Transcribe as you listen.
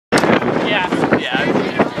Yeah.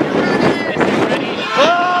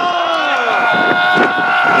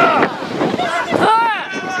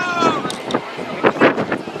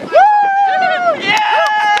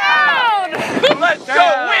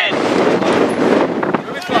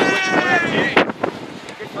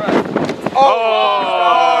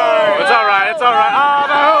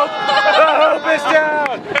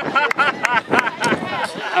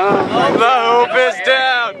 The hoop is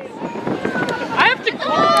down! I have to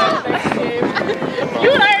call that next game.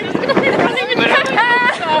 You and I are just going to be running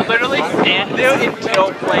and Literally stand there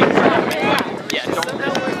until playing. Yeah, don't.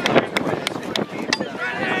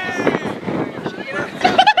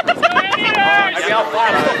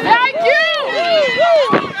 Thank you!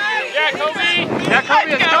 Yeah, Kobe! Yeah,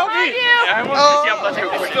 Kobe is Kobe! Yeah, I want to see how much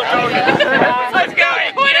it's still Kobe. Let's go,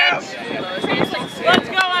 Quidditch! Let's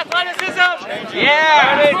go, athleticism!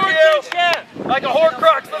 Yeah! Like a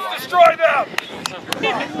Horcrux, let's destroy them!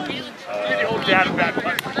 You're the old dad of bad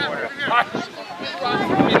punch corner.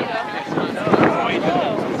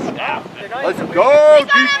 Let's go!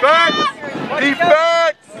 Defense!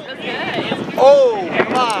 Defense! Oh,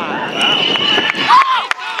 come on!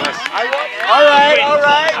 Alright.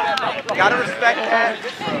 Gotta respect that.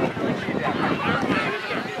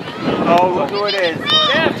 Oh, look who it is.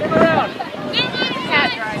 Yeah, turn around.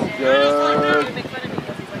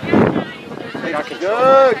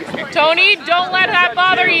 Good. Tony, don't let that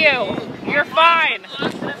bother you. You're fine.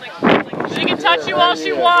 She can touch you all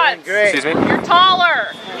she wants. Excuse me? You're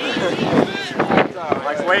taller.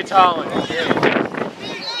 Like way taller.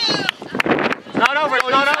 Not over.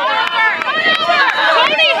 Tony,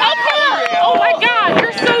 help her. Oh my God,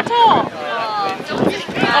 you're so tall.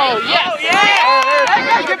 Oh, yes. Oh,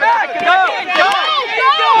 yeah. Get back. Go.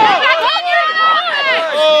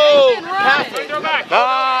 Oh, pass it. Throw back.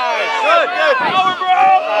 Nice. Good. Power, bro.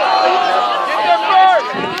 Get there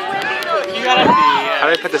first. You gotta be. How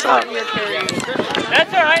do I put this up?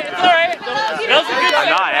 That's all right. It's all right. That was a good I'm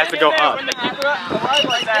not. It has to go up. When the keeper arrives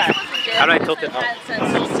like that. How do I tilt it up?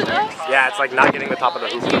 Yeah, it's like not getting the top of the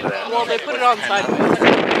hoop over there. Well, they put it on sideways.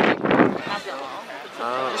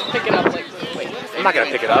 Just pick it up like this. Wait. I'm not gonna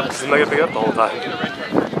pick it up because I'm not gonna pick it up the whole time.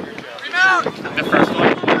 The first one. Well,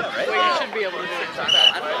 you should be able to do it like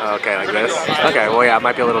that. Okay, like this? Okay, well yeah, it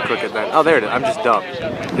might be a little crooked then. Oh, there it is. I'm just dumb.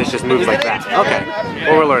 This just moves like that. Okay,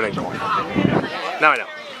 well we're learning. Now I know.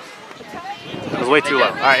 It was way too low.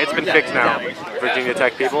 Alright, it's been fixed now, Virginia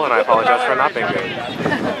Tech people, and I apologize for not being good.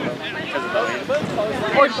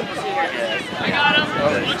 I got him.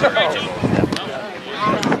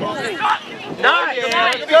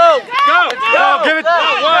 Nice. Go! Give it!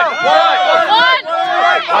 One!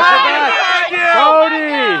 Watch your back!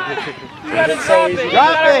 Cody! You gotta drop it.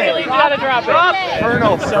 You gotta drop it.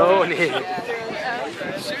 Colonel Tony.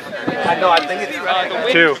 No, I think it's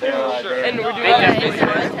 2. And we're doing that.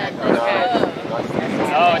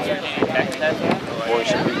 Oh, it's Virginia Tech. Boy,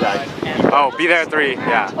 should be back. Oh, be there at 3,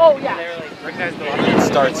 yeah. Oh, yeah. It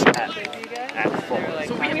starts at 4.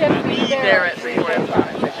 So we have to be there at 3.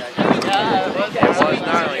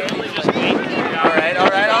 Alright.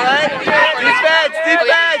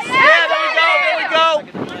 Defense! Yeah, there we go.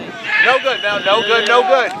 No good. What? No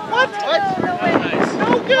good.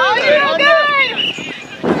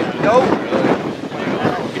 Nope.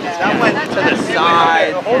 That went to the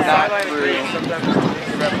side, not through.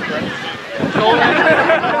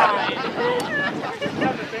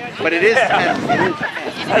 But it is 10.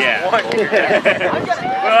 Yeah.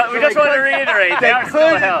 Well, we just want to reiterate, that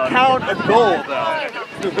could count a goal, though.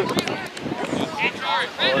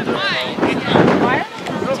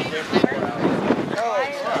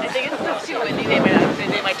 I think it's too windy. They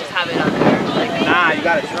might just have it on there. Nah, you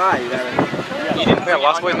gotta try. You didn't think I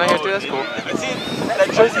lost weight in my hair too? That's cool. that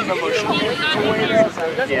jersey emotion.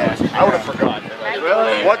 Yeah, I would have forgotten.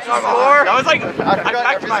 Really? What's the score? That was like, I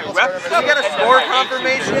packed my rep. Did you get a score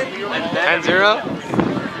confirmation? 10-0?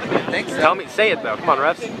 Tell me, say it though. Come on,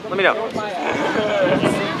 refs. Let me know.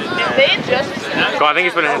 They just. Cool, I think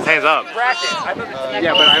he's putting his hands up.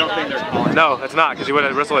 Yeah, but I don't think they're calling. No, it's not, because he would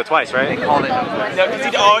have whistled it twice, right? They called it. No, because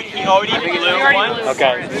he already blew one.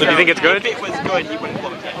 Okay. So do you think it's good? If it was good, he wouldn't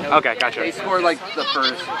blow it. Okay, gotcha. They scored like the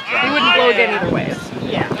first. He wouldn't blow again either way.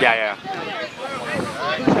 Yeah.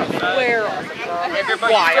 Where?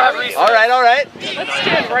 Why? All right. Let's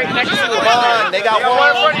stand right next to the Come on, they got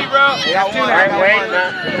one. They got one. Wait.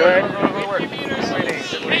 Good.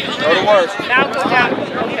 Go to work. Now go down.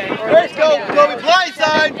 Okay. Let's go. Go be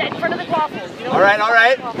blindside. In front of the waffles. You know? All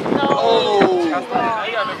right. No.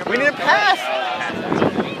 Oh. We need a pass.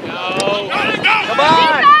 Come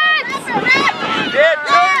on. Get it.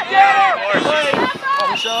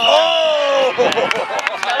 Oh.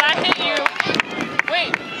 That hit you.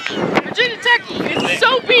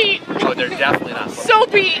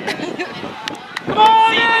 feet. Come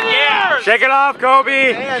on! Yeah! Shake it off,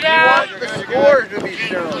 Kobe! And you want the score to be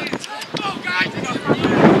shown.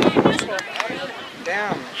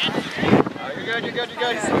 Down. You're good, you're good, you're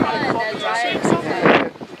good.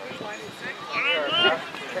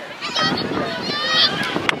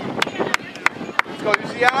 Let's go,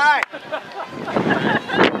 UCI!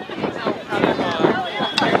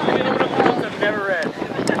 Never read.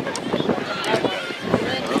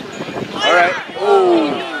 All right.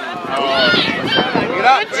 Oh. Get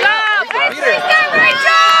up. Good job! Peter.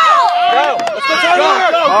 Rachel! Go. Let's go,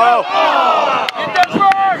 Tyler. Go. Get them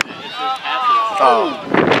first! Oh.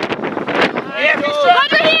 Yeah,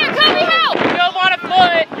 Under here, Kobe, help! You don't want a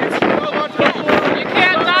foot. You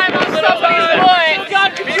can't dive on somebody's foot. You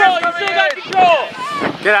got control, you still got control.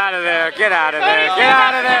 Get out of there, get out of there, get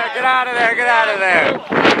out of there, get out of there, get out of there.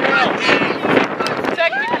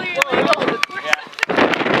 Technically illegal.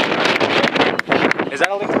 Is that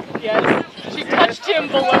illegal? Yes. She touched him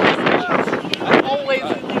below his knees. Always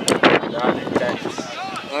illegal.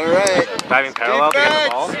 All right. Diving parallel to get the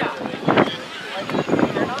ball?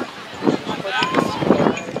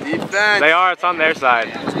 Defense. They are, it's on their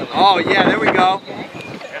side. Oh, yeah, there we go.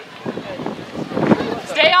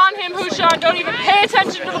 Stay on him, Hushan. Don't even pay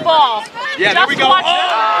attention to the ball. Yeah, Just there we go. watch Oh,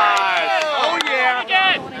 it. yeah.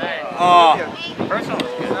 Again. Oh.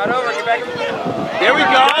 Not over, get back in the There we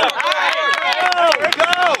go.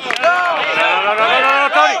 No,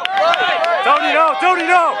 Tony! Tony, no! Tony,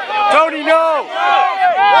 no! Tony, no!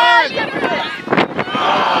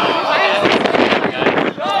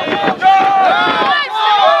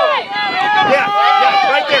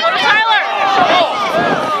 Yeah, right there. Tyler!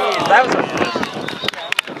 That was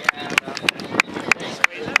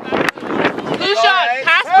Hushan,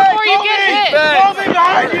 pass before you get hit. Moving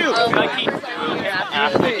behind you.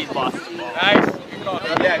 Nice.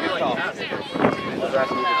 Yeah, good call.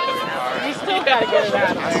 You still gotta get it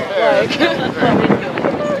out.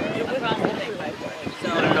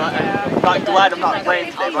 I'm not glad I'm not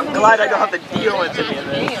playing today, but I'm glad I don't have to deal with any of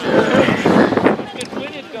this.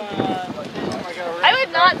 I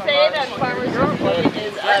would not say that Farmer's Food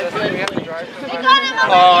is a good food. Stick on him!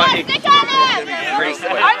 Oh, Stick on him!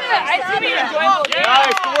 I see me enjoyable.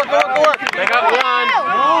 Nice, good work. They got one.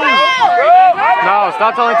 No,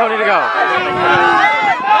 stop telling Tony to go.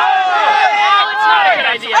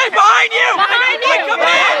 Hey, behind you! Behind you!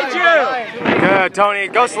 Behind you! Good, Tony.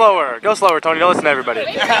 Go slower. Go slower, Tony. Don't listen to everybody.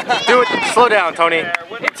 Do it. Slow down, Tony.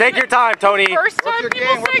 Take your time, Tony. First time your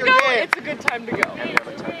people game? say What's your go, game? it's a good time to go.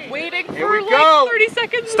 Waiting Here for we like go. 30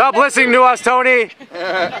 seconds. Stop listening to us, Tony. Do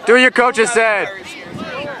what your coaches said.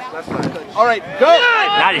 All right, go.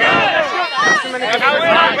 Now you go.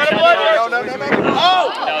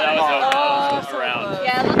 Oh!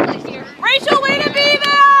 Yeah, it looks like here. Rachel, way to be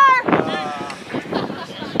there!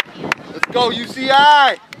 Let's go,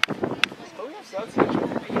 UCI.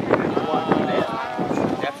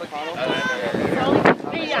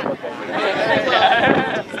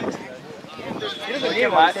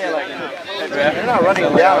 They're not running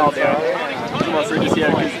him down all day.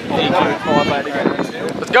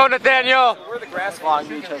 Let's go, Nathaniel. We're the grass log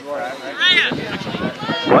beach as well.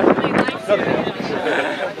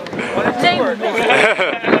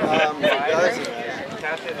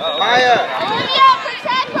 Maya. Olivia,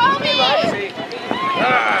 protect Kobe!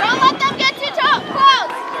 Don't let them get too close!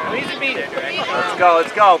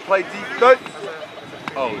 Let's go. Play deep.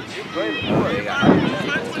 Oh, Straight,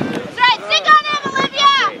 stick on him,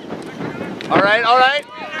 Olivia! all right. Nice.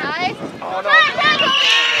 Oh, no.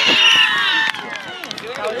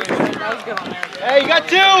 Turn, Hey, you got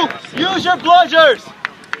two. Use your bludgers.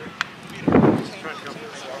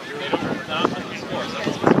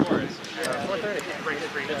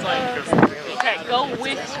 Okay, go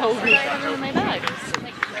with Toby. My bag.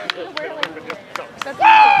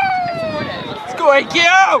 Let's go,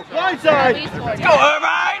 AQ! Blindside. Let's go,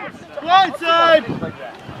 Irvine! Blindside.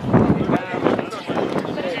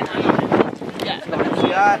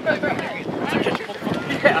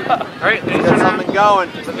 All right, Got something going.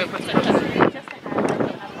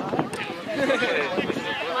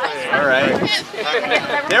 All right.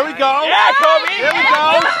 There we go. Yeah, Kobe! There we go.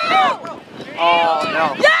 Oh,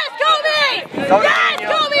 no. Yes, Kobe! Yes,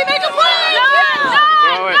 Kobe, make a play!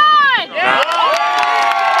 Throw it.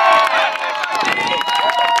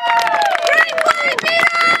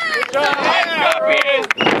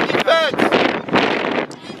 Defense.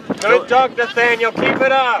 Good dunk, Nathaniel. Keep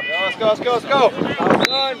it up. Let's go.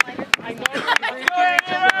 I know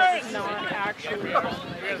it's not actually.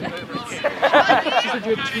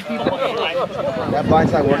 That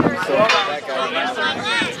blindside working so that guy.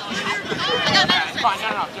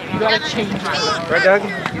 You gotta change it. Right, Doug?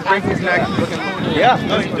 He's breaking his neck. Yeah,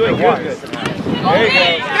 no, he's doing good. There you go.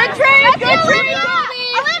 Good trade, good trade,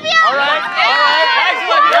 Olivia! All right. Nice,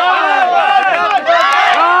 Olivia.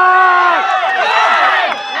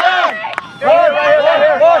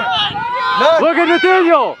 Look at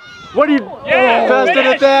Nathaniel! What are you? Yeah. Pass to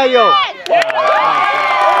Nathaniel!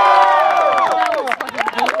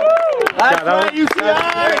 That's right, UCI!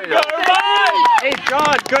 Hey,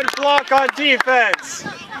 John, good block on defense.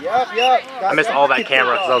 Yep. I missed all that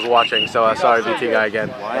camera because I was watching, so sorry, VT guy again.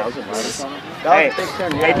 Hey,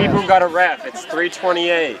 people got a ref. It's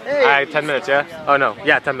 3:28. All right, 10 minutes, yeah? Oh no,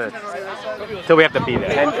 yeah, 10 minutes. Till we have to be there.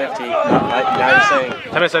 10:50. Now you're saying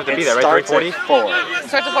 10 minutes have to be there, right? 3:40? It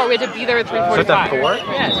starts at 4. We had to be there at 3:45. Starts at 4?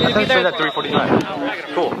 Yeah, so I thought it started at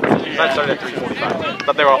 3:45. Cool. I thought it started at 3:45.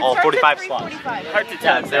 But they were all 45 slots.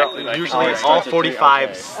 Yeah, they're usually all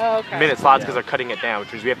 45 minute slots because they're cutting it down,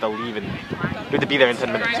 which means we have to leave and we have to be there in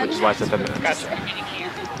 10 minutes, which is why I said 10 minutes.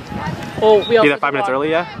 Oh, we also Be there 5 minutes early,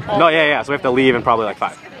 yeah? No, yeah, so we have to leave in probably like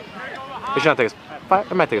 5. It should not take us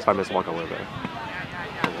 5. It might take us 5 minutes to walk over there.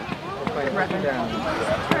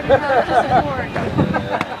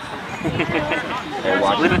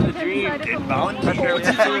 living the dream.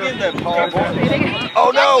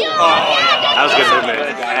 Oh no! That was good movement.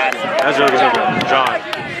 That was really good movement. John.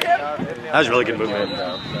 That was really good movement.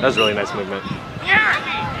 That was really nice movement.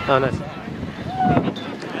 Oh, nice.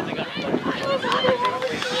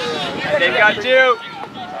 They've got 2.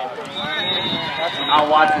 I'll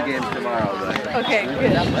watch the games tomorrow, but Okay,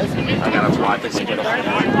 good. I gotta watch this. They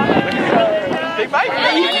might be.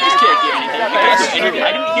 You just can't give anything.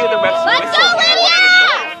 I didn't hear the refs whistle.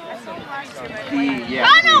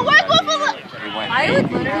 Connor, where's Wolf? I would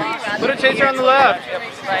literally rather Put a chaser on the left.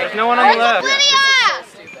 There's no one on the left.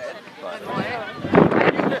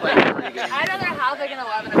 I'd rather have like an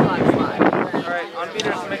 11 o'clock slot. Alright,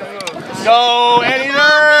 Anteaters, make a move. Go,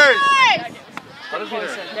 Anteaters!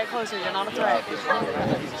 Get closer, you're not a threat.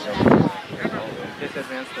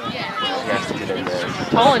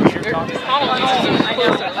 Colin,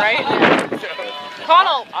 right?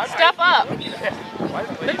 Connell, step up.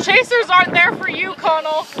 The chasers aren't there for you,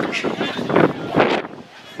 Connell.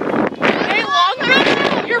 Hey, Longman,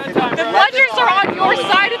 the ledgers are on your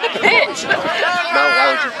side of the pitch.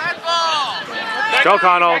 Go,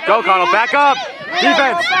 Connell. Go, Connell. Back up.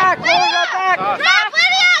 Defense.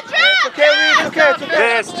 It's okay.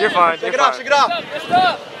 This. You're fine. Shake it off.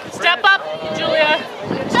 Step up, Julia.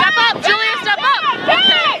 Step up, Julia, step up.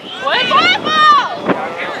 Okay. What?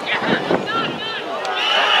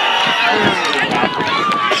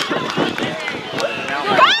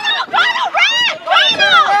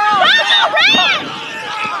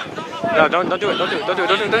 No, don't do it.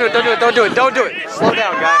 Don't do it. Slow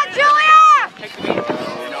down, guy.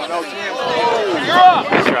 You're up!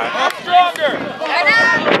 Nice try. Up stronger!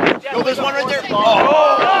 Yo, there's one right there. Oh!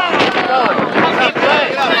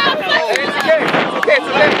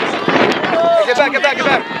 It's okay.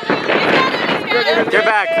 Get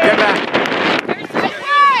back. Get back.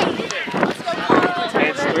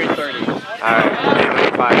 It's 3:30.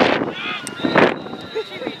 Alright, 5.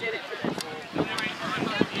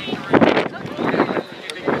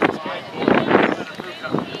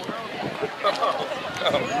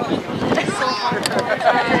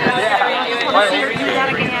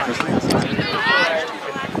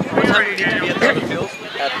 What time do you need to be at the field?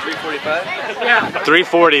 At 3:45? Yeah.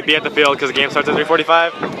 3:40, be at the field because the game starts at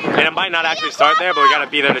 3:45. And it might not actually start there, but we gotta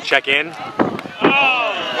be there to check in.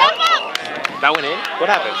 That went in? What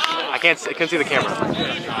happened? I couldn't see the camera.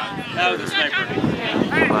 That was a sniper.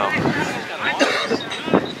 Wow.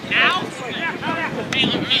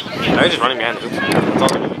 They're just running behind the hoops. That's all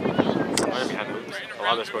they're doing. Running behind the hoops. A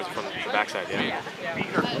lot of their scores are from the backside, yeah.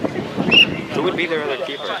 Who would be their other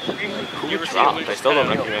keeper? Who dropped? I still don't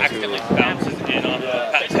recognize who. Bounces in on the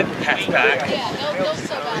pass back.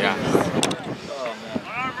 Yeah.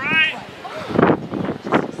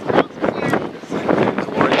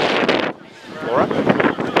 Laura?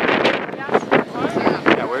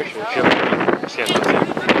 Yeah, where is she? She has no seat.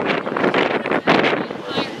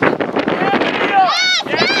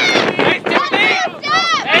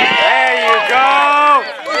 There you go!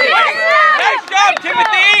 Nice job,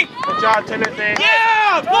 Timothy! Good job, Timothy.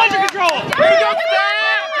 Yeah! Pleasure control! Here you go,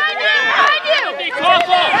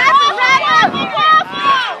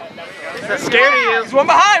 That's scared he is. One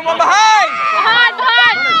behind! Behind!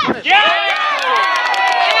 Yeah!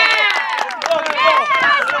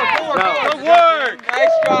 Good work!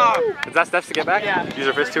 Nice job! Is that Steph's to get back? Yeah. Use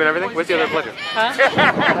her fist too and everything? Where's the other pleasure? Huh? I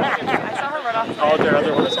saw her right off.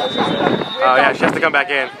 Oh, yeah, she has to come back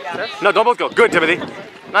in. No, don't both go. Good, Timothy.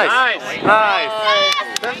 Nice. Nice.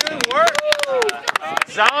 That didn't work.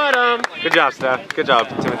 Solid him. Good job, Steph. Good job,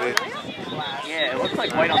 Timothy. Yeah, it looks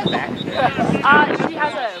like white on the back. She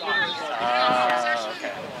has a...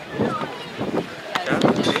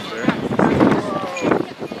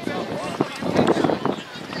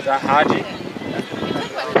 Is that Haji?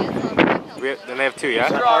 Then they have 2, yeah?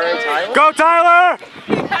 Go, Tyler!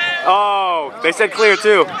 Oh, they said clear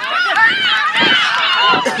too.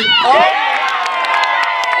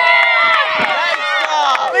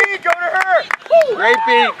 Go to her! Great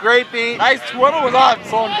beat, great beat. Nice, whoever was on,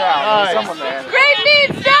 slow him down. Nice. Someone there. Great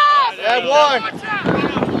beat, stop! They have 1.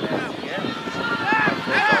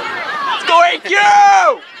 Let's go,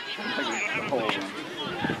 AQ!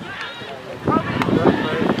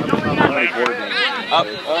 Up,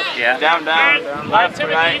 Yeah. down, left,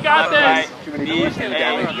 right, you got left, this. right. Knees,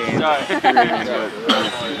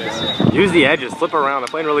 Use the edges, flip around. They're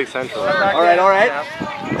playing really central. Alright.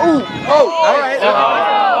 Ooh, alright.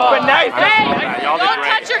 But nice. Hey, Y'all did don't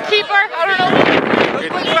great. touch your keeper. I don't know.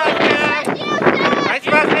 Nice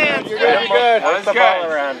fast hands. You're good, you're good. That was good.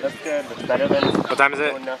 That's good. That's better than What time is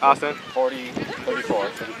it, Austin? 34.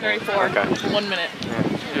 34. Okay. 1 minute.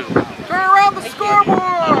 Turn around the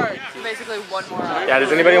scoreboard! Basically one more hour. Yeah,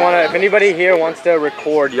 does anybody want to, if anybody here wants to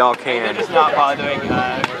record, y'all can. It's not bothering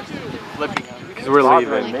flipping. Because we're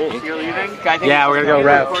leaving. You're leaving? Yeah, we're going to go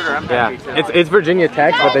ref. Yeah. It's Virginia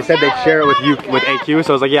Tech, but they said they'd share it with AQ,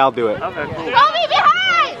 so I was like, yeah, I'll do it. Okay, cool. Kobe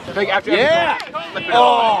behind! Yeah! Flip it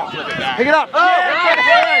up. Pick it up! Oh!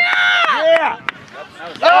 Yeah!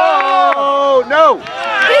 Oh! No!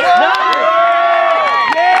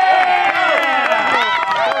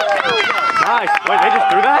 Nice. Wait, they just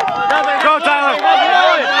threw that? Go, Tyler!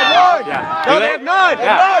 Yeah. No, they have none!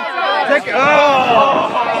 Yeah. Take it. Oh!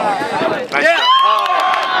 Nice. Yeah.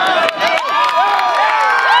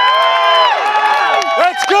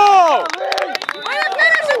 Let's go!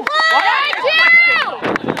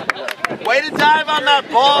 Way to dive on that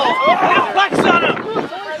ball! Flex on him.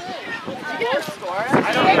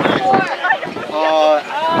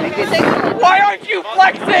 Why aren't you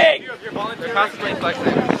flexing? They're constantly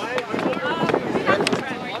flexing.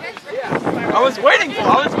 I was waiting for it.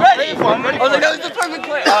 I was ready. I was like, that was the perfect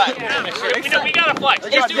play. We gotta flex.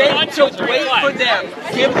 It's then to wait for them,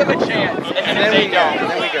 give them a chance, and then we go.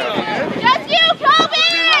 Just you,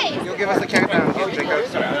 Kobe! You'll give us the countdown. Oh,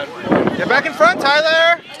 Jacob. Get back in front,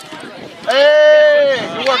 Tyler. Hey!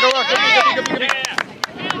 Good work, good work. Good.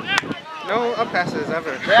 No up passes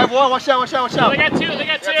ever. They have 1. Watch out. They got 2. They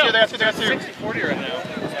got 2. They got 2. 60-40 right now.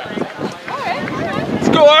 Let's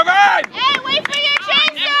go, Armand! Hey, wait for your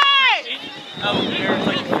chaser! There's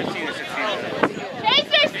like 15 or 16.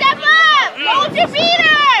 Chaser, step up! Hold your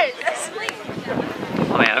beaters!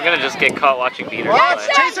 Oh man, I'm gonna just get caught watching beaters. Watch,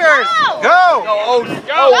 play. chasers! Go!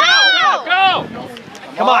 Go!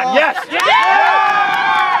 Come on, yes!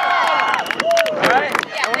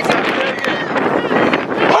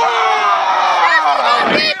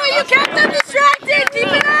 You kept them distracted! Keep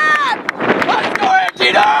it up! Let's go,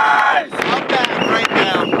 Anteaters! I'm back right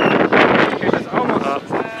now. It's almost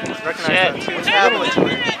Shit. tablets.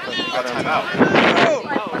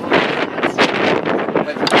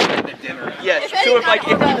 Yes, so if like if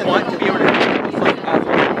you want to be able to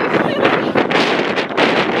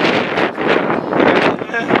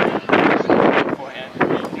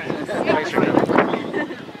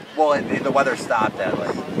well, the weather stopped at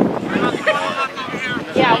like.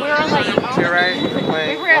 Yeah, we were on like... You're right. We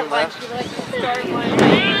were at lunch. We were like starting line.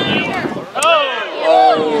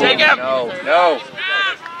 Oh! Take him! No.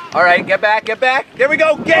 All right, get back. There we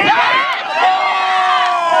go. Get back!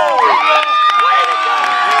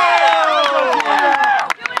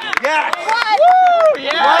 Yes! Woo!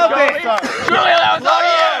 Yeah! Love it! Julia, that was all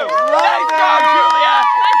you! Nice job, Julia!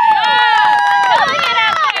 Filling it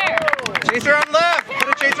out there! Chaser on left! Get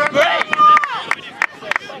a chaser on left!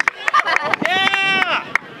 Yeah!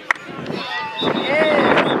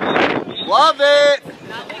 Love it!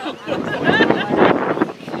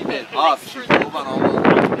 Keep it up. Move on almost.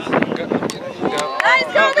 Nice,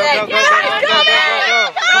 Kobe!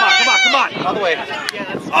 Come on! All the way.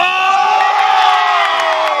 Oh!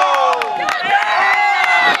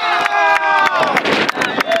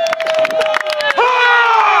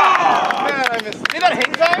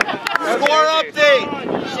 Score update!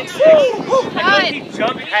 6-6. He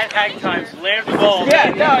jumped at tag times, landed the ball.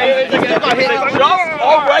 Yeah, no, it's like jump,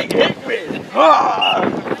 all right, hit me.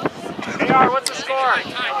 AR, what's the score?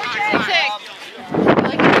 6-6.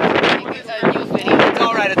 It's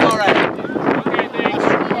all right. Okay, thanks.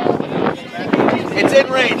 It's in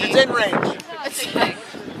range. It's 6.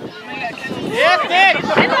 Yeah, Nick!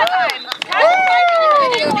 In that time.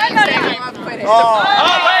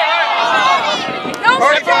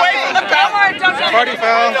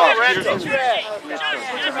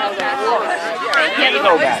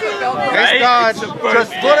 Nice dodge. Just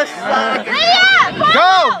put a slide.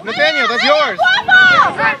 Go, Nathaniel. That's yours.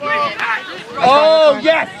 Oh,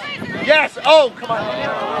 yes! Yes! Oh, come on.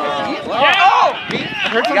 Oh! Beat. I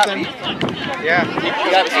heard something. Yeah.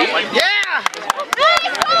 You got beat? Yeah!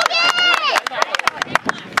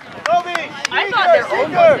 I thought they were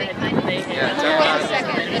over.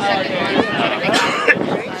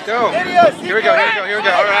 Let's go. Here we go.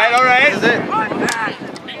 All right. This is it.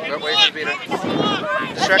 Don't wait for the beater.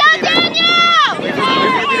 Distract the beater. Wait for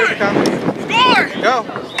the beater to come. Go.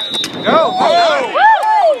 Oh!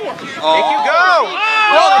 Make you go!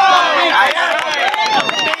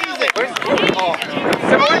 Amazing!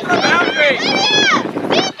 Step away from the boundary!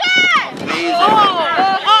 Amazing!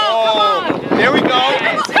 There we go!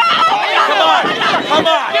 Come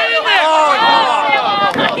on! Get in there!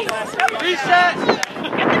 Reset!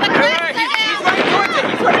 He's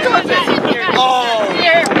running towards it! Oh!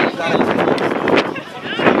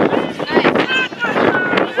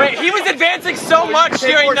 Wait, he was advancing so much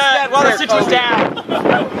during while the switch was down.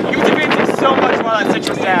 He was advancing so much while that switch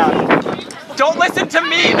was down. Don't listen to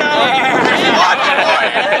me, no!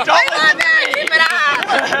 Don't listen to me! Keep it up!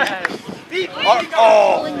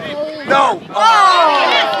 Oh! No!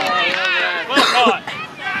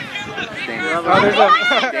 Oh, there's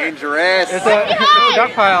a dangerous. It's a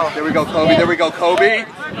duck pile. There we go, Kobe. There we go, Kobe.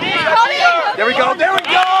 There we go. There we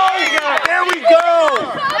go. There we go.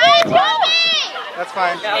 That's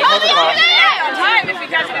fine. Hold the ball.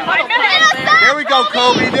 There we go,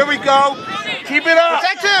 Kobe. There we go. Keep it up.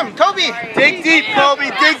 Protect him, Kobe. Dig deep,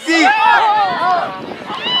 Kobe. Dig deep.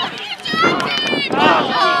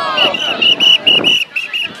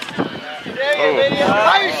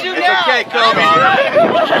 It's okay, Kobe.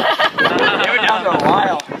 They were down for a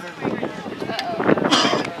while.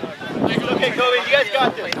 It's okay, Kobe. You guys got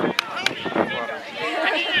this.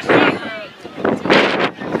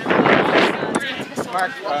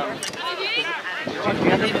 Mark,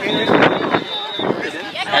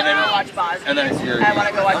 and then it's yours. I want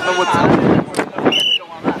to go watch Boz.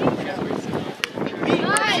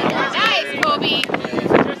 Nice, Kobe.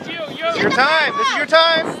 It's your time. This is your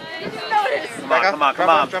time. Come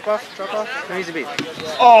on. Drop off. Who needs to beat?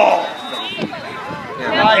 Oh!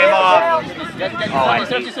 Yeah.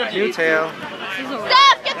 New tail.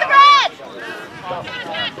 Steph, get the red!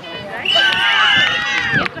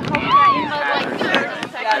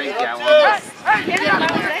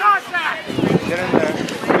 Get in there.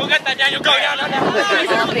 Go get that, Daniel. Go down.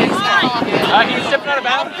 He's stepping out of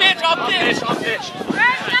bounds. Off pitch.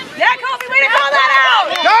 Yeah, Kobe, way to call that out!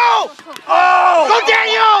 Go! Oh! Go,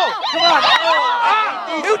 Daniel! Come on.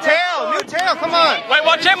 New tail. Come on. Wait,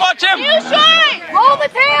 watch him. You should! Roll the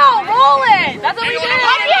tail! Roll it! That's what we do.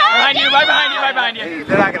 Right behind you. Hey,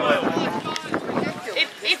 they're not going to live.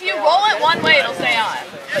 If you roll it one way, it'll stay on.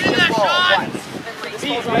 Like, just roll once.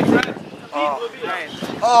 Oh, nice.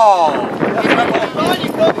 Oh!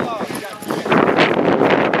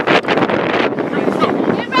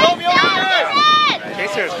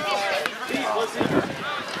 Chasers.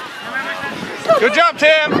 Good job,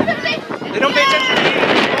 Tim. They don't pay attention to you.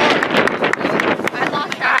 I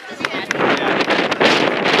lost that.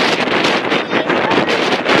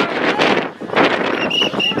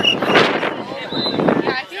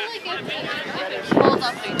 Yeah, I feel like if it rolls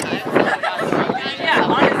up 3 times. Yeah,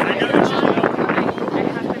 honestly.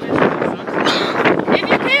 If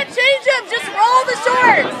you can't change them, just roll the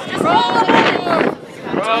shorts. Just roll them.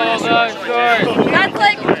 That's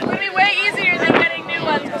like, would be way easier than getting new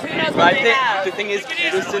ones because who knows what they have. The thing is,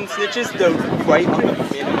 Peterson snitches the right on the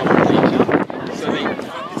minimum. So they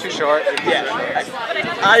Too short. yeah,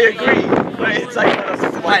 I agree. But it's like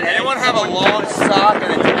fine. Anyone have a long sock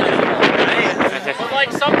and a But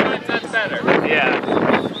like sometimes that's better. Yeah.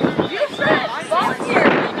 You should volunteer.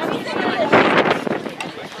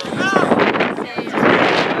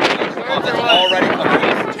 already coming.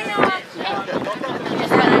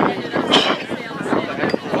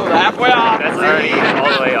 Halfway off. That's already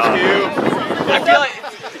all the way off. I feel like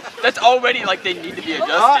that's already like they need to be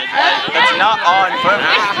adjusted. Like, that's not on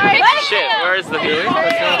purpose. Shit, where's the viewing?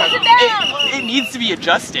 It needs to be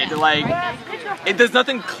adjusted. Like there's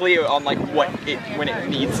nothing clear on like when it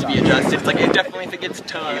needs to be adjusted. It's like it definitely if it gets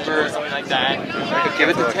turned or something like that. Give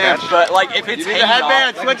it the tap. But like if it's hanging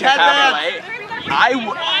headband, off, switch like, headband.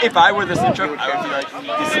 if I were the snitcher, I would be like,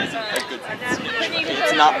 this isn't a good snitch.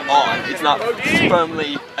 It's not on. It's not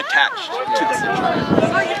firmly attached to the snitcher.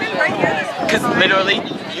 Because literally,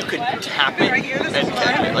 you could tap it and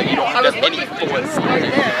catch it. Like you don't have any force.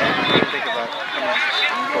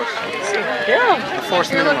 Yeah. The force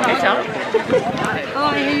minimum.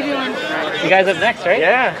 how you doing? You guys up next, right?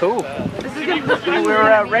 Yeah. Cool.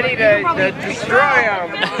 We're ready to destroy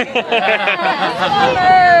them.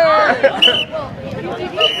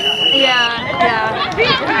 Yeah.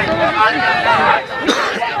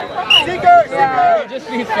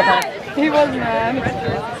 He was mad.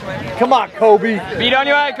 Come on, Kobe. Beat on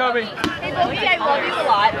your eye, Kobe. Hey, Kobe, I love you a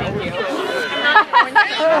lot. Thank you.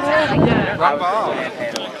 Drop ball.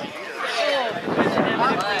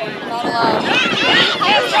 Not allowed.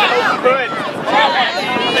 Good.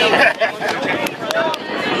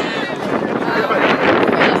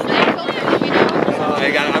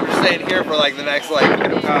 I'm just staying here for like the next like. Let's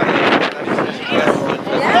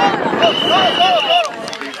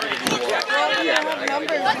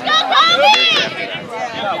go,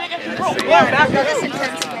 Kobe!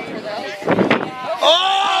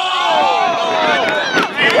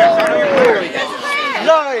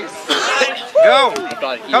 Nice. Go.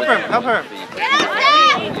 Help her.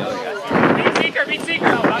 Beat Seeker.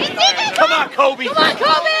 Come on, Kobe. Come on,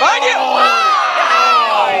 Kobe! Find you.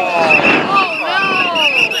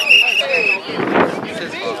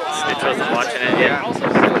 Stitch wasn't watching it.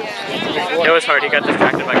 Yeah. It was hard. He got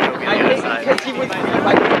distracted by Kobe on the other side.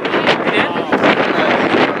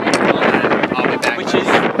 I'll be back. Which is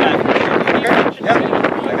Yep.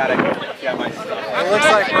 I got it. Yeah, my stuff. It looks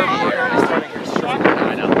like her partner is turning her strong.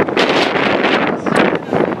 I know.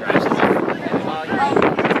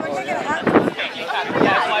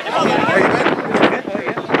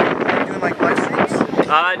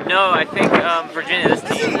 No, I think Virginia, this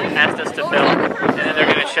team asked us to film, and then they're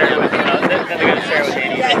going to share it with then they're going to share it with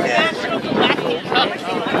Andy.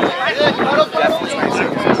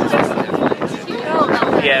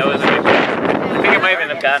 Yeah, it was a good game. I think I might even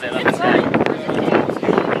have gotten it on the side.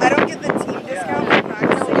 I don't get the team discount for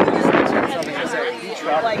practicing.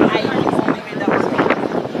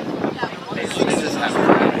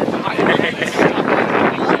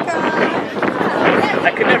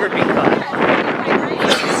 I could never be caught.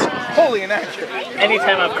 Holy inaccurate.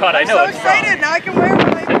 Anytime I'm caught, I know I'm it's so excited. Now I can wear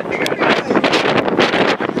my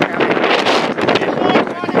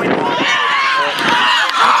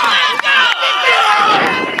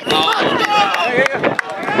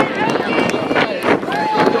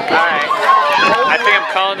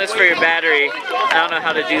calling this for your battery. I don't know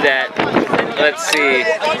how to do that. Let's see.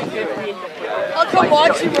 I'll come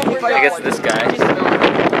watch you when we're done. I guess this guy.